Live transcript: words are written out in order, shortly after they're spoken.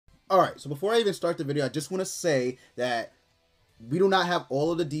Alright, so before I even start the video, I just want to say that we do not have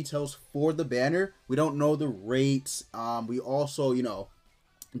all of the details for the banner. We don't know the rates. We also,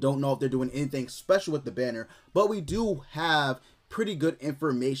 don't know if they're doing anything special with the banner, but we do have pretty good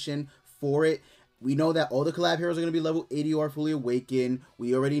information for it. We know that all the collab heroes are going to be level 80 or fully awakened.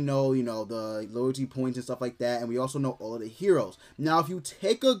 We already know, the loyalty points and stuff like that, and we also know all of the heroes. Now, if you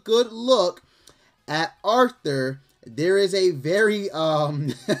take a good look at Arthur, there is a very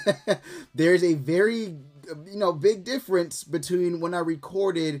big difference between when I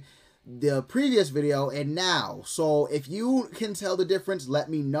recorded the previous video and now. So if you can tell the difference, let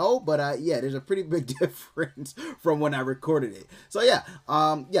me know. But yeah, there's a pretty big difference from when I recorded it. So yeah,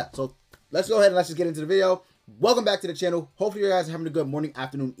 so let's go ahead and let's just get into the video. Welcome back to the channel. Hopefully you guys are having a good morning,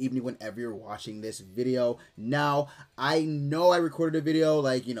 afternoon, evening, whenever you're watching this video. Now, I know I recorded a video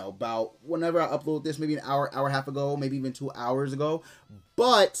like, about whenever I upload this, maybe an hour and a half ago, maybe even 2 hours ago.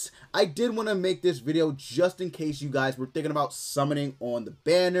 But I did want to make this video just in case you guys were thinking about summoning on the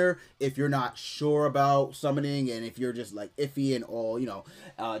banner. If you're not sure about summoning and if you're just like iffy and all,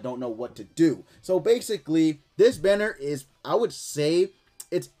 don't know what to do. So basically, this banner is, I would say,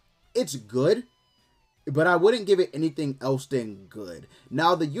 it's good, but I wouldn't give it anything else than good.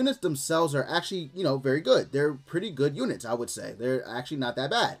 Now, the units themselves are actually, very good. They're pretty good units, I would say. They're actually not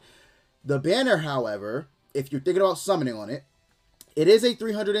that bad. The banner, however, if you're thinking about summoning on it, it is a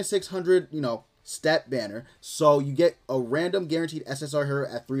 300 and 600, step banner. So you get a random guaranteed SSR hero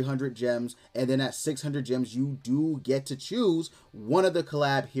at 300 gems, and then at 600 gems, you do get to choose one of the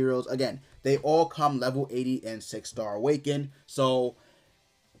collab heroes. Again, they all come level 80 and 6-star awakened. So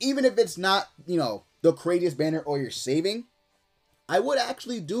even if it's not, the craziest banner or you're saving, I would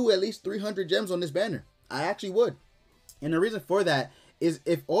actually do at least 300 gems on this banner. I actually would. And the reason for that is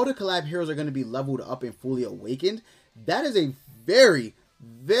if all the collab heroes are going to be leveled up and fully awakened, that is a very,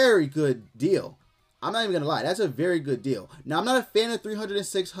 very good deal. I'm not even going to lie. That's a very good deal. Now, I'm not a fan of 300 and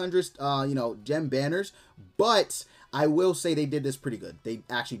 600, gem banners, but I will say they did this pretty good. They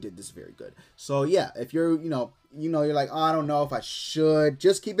actually did this very good. So yeah, if you're, you're like, oh, I don't know if I should,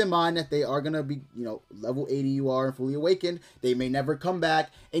 just keep in mind that they are going to be, level 80 you are and fully awakened. They may never come back,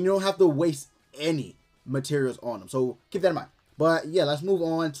 and you don't have to waste any materials on them. So keep that in mind. But yeah, let's move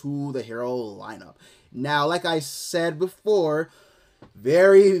on to the hero lineup. Now, like I said before,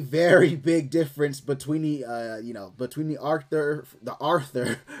 very, very big difference between the, between the Arthur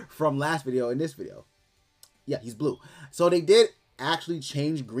from last video and this video. Yeah, he's blue. So they did actually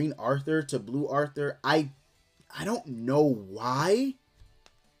change green Arthur to blue Arthur. I don't know why.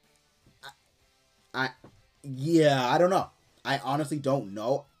 Yeah, I don't know. I honestly don't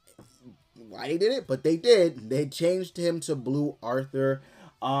know why they did it, but they did. They changed him to blue Arthur.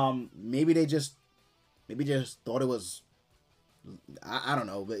 Maybe they just thought it was, I don't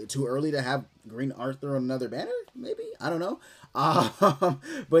know, too early to have green Arthur on another banner. Maybe, I don't know.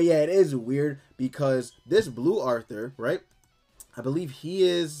 But yeah, it is weird because this blue Arthur, right? I believe he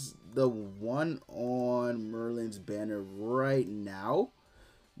is the one on Merlin's banner right now.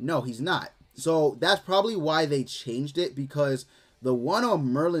 No, he's not. So that's probably why they changed it, because the one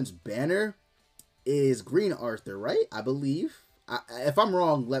on Merlin's banner is green Arthur, right? I believe. If I'm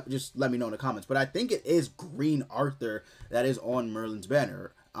wrong, just let me know in the comments. But I think it is green Arthur that is on Merlin's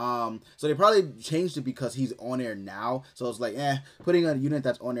banner. So they probably changed it because he's on there now. So it's like, putting a unit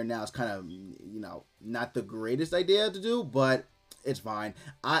that's on there now is kind of, not the greatest idea to do, but it's fine.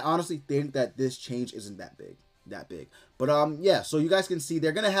 I honestly think that this change isn't that big. But yeah, so you guys can see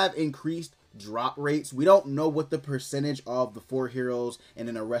they're gonna have increased drop rates. We don't know what the percentage of the 4 heroes and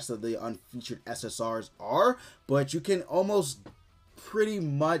then the rest of the unfeatured SSRs are, but you can almost pretty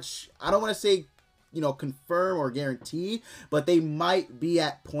much, I don't want to say, confirm or guarantee, but they might be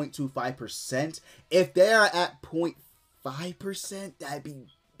at 0.25%. If they are at 0.5%, that'd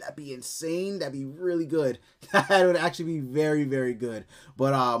be insane. That'd be really good. That would actually be very, very good.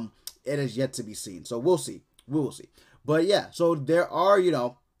 But it is yet to be seen. So we'll see. We will see. But yeah, so there are,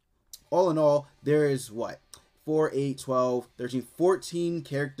 all in all, there is what? 4, 8, 12, 13, 14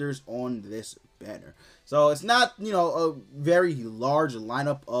 characters on this banner. So it's not, a very large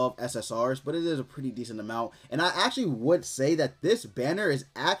lineup of SSRs, but it is a pretty decent amount. And I actually would say that this banner is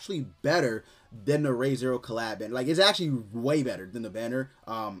actually better than the Ray Zero collab banner. Like, it's actually way better than the banner,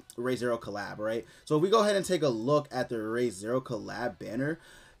 Ray Zero collab, right? So if we go ahead and take a look at the Ray Zero collab banner,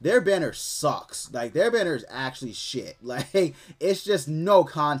 their banner sucks. Like, their banner is actually shit. Like, it's just no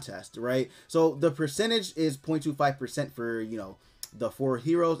contest, right? So the percentage is 0.25% for, the 4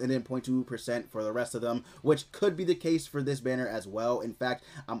 heroes, and then 0.2% for the rest of them, which could be the case for this banner as well. In fact,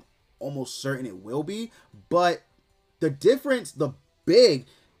 I'm almost certain it will be. But the difference, the big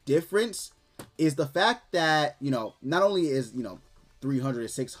difference is the fact that, you know, not only is, you know, 300 and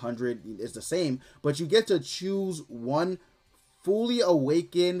 600 is the same, but you get to choose one fully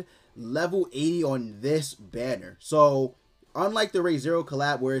awakened level 80 on this banner. So unlike the Ray Zero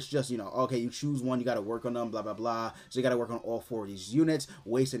collab where it's just, you know, okay, you choose one, you got to work on them, blah blah blah, so you got to work on all 4 of these units,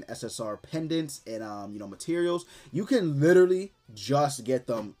 wasting SSR pendants and you know, materials, you can literally just get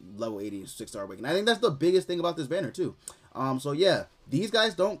them level 80 6-star awaken. I think that's the biggest thing about this banner too. So yeah, these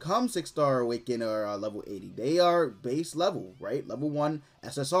guys don't come 6-star awaken or level 80. They are base level, right? Level 1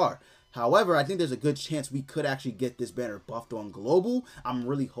 SSR. However, I think there's a good chance we could actually get this banner buffed on global. I'm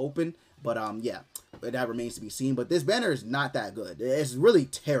really hoping, but yeah, that remains to be seen. But this banner is not that good. It's really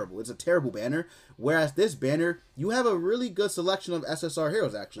terrible. It's a terrible banner. Whereas this banner, you have a really good selection of SSR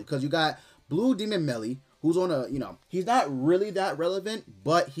heroes actually, because you got Blue Demon Melee, who's on a, you know, he's not really that relevant,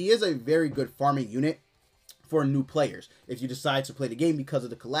 but he is a very good farming unit for new players. If you decide to play the game because of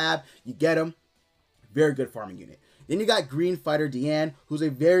the collab, you get him. Very good farming unit. Then you got Green Fighter Deanne, who's a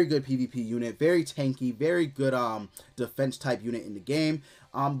very good PvP unit, very tanky, very good defense type unit in the game.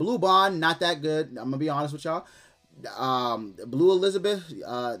 Blue Bond, not that good. I'm gonna be honest with y'all. Blue Elizabeth,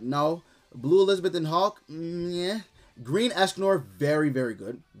 no. Blue Elizabeth and Hawk, yeah. Green Escanor, very, very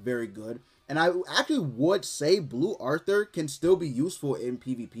good. Very good. And I actually would say Blue Arthur can still be useful in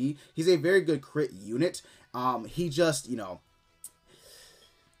PvP. He's a very good crit unit. He just, you know,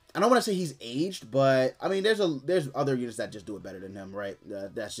 I don't want to say he's aged, but I mean, there's other units that just do it better than him, right?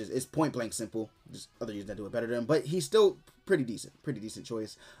 That's just, it's point blank simple. Just other units that do it better than him, but he's still pretty decent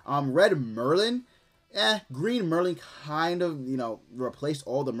choice. Red Merlin, Green Merlin kind of, you know, replaced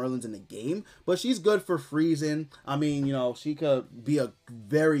all the Merlins in the game, but she's good for freezing. I mean, you know, she could be a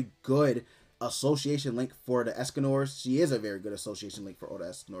very good association link for the Escanors. She is a very good association link for all the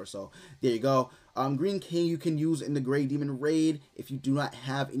Escanors. So there you go. Green King you can use in the Grey Demon raid if you do not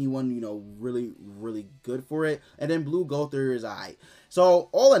have anyone, you know, really good for it. And then Blue Gother is alright. So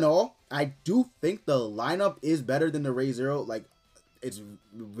all in all, I do think the lineup is better than the Ray Zero. Like, it's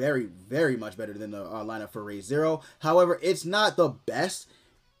very much better than the lineup for Ray Zero. However, it's not the best.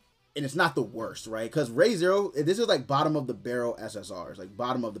 And it's not the worst, right? Because Ray Zero, this is like bottom of the barrel SSRs, like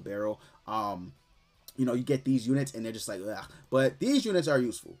bottom of the barrel. You know, you get these units and they're just like, ugh. But these units are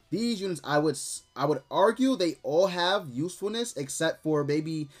useful. These units, I would argue they all have usefulness except for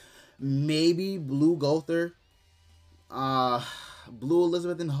maybe Blue Gother, Blue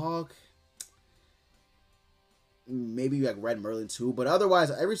Elizabeth and Hawk, maybe like Red Merlin too. But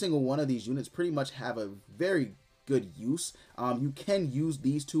otherwise, every single one of these units pretty much have a very good use. You can use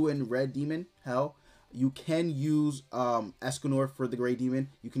these two in Red Demon. Hell, you can use Escanor for the Grey Demon.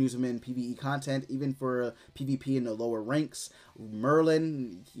 You can use him in PvE content, even for PvP in the lower ranks.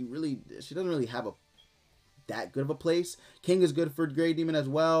 Merlin, she doesn't really have that good of a place. King is good for Grey Demon as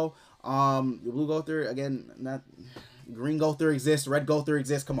well. Blue Gother, again, not Green Gother exists, Red Gother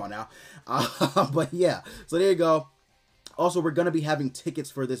exists. Come on now. But yeah, so there you go. Also, we're going to be having tickets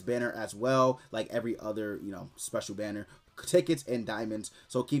for this banner as well, like every other, you know, special banner. Tickets and diamonds,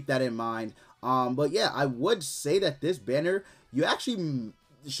 so keep that in mind. But yeah, I would say that this banner, you actually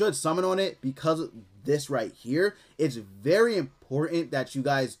should summon on it because of this right here. It's very important that you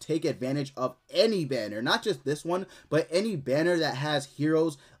guys take advantage of any banner, not just this one, but any banner that has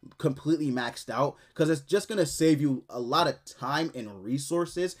heroes completely maxed out, because it's just going to save you a lot of time and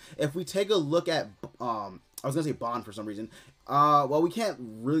resources. If we take a look at I was going to say Bond for some reason. Well, we can't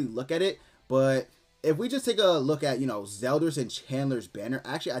really look at it, but if we just take a look at, you know, Zelda's and Chandler's banner,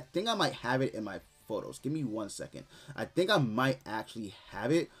 actually, I think I might have it in my photos. Give me 1 second. I think I might actually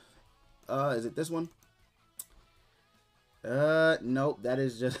have it. Is it this one? Nope, that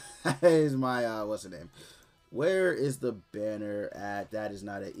is just, that is my, what's the name? Where is the banner at? That is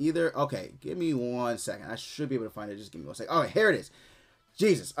not it either. Okay, give me 1 second. I should be able to find it. Just give me 1 second. Okay, here it is.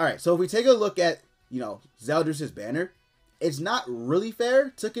 Jesus. All right, so if we take a look at, you know, Zelda's banner, it's not really fair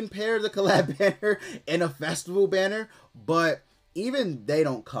to compare the collab banner and a festival banner, but even they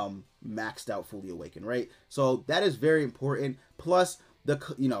don't come maxed out fully awakened, right? So that is very important. Plus,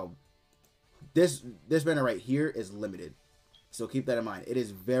 you know, this banner right here is limited. So keep that in mind. It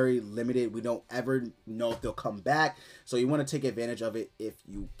is very limited. We don't ever know if they'll come back. So you want to take advantage of it if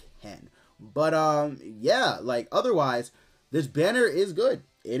you can. But yeah, like otherwise, this banner is good.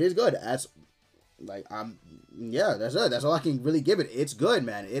 It is good. That's like yeah, that's it. That's all I can really give it. It's good,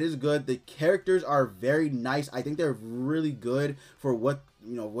 man. It is good. The characters are very nice. I think they're really good for what,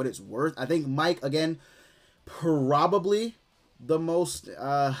 you know, what it's worth. I think Mike, again, probably the most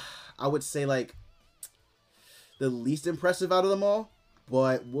I would say like the least impressive out of them all,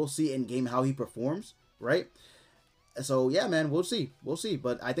 but we'll see in game how he performs, right? So yeah, man, we'll see. We'll see.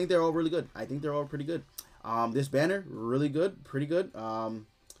 But I think they're all really good. I think they're all pretty good. This banner, really good, pretty good.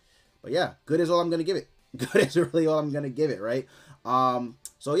 But yeah, good is all I'm gonna give it. Good is really all I'm gonna give it, right?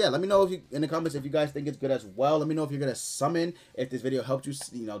 So yeah, let me know if you in the comments if you guys think it's good as well. Let me know if you're gonna summon. If this video helped you,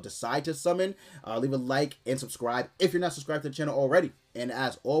 decide to summon. Leave a like and subscribe if you're not subscribed to the channel already. And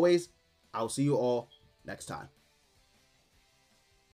as always, I'll see you all next time.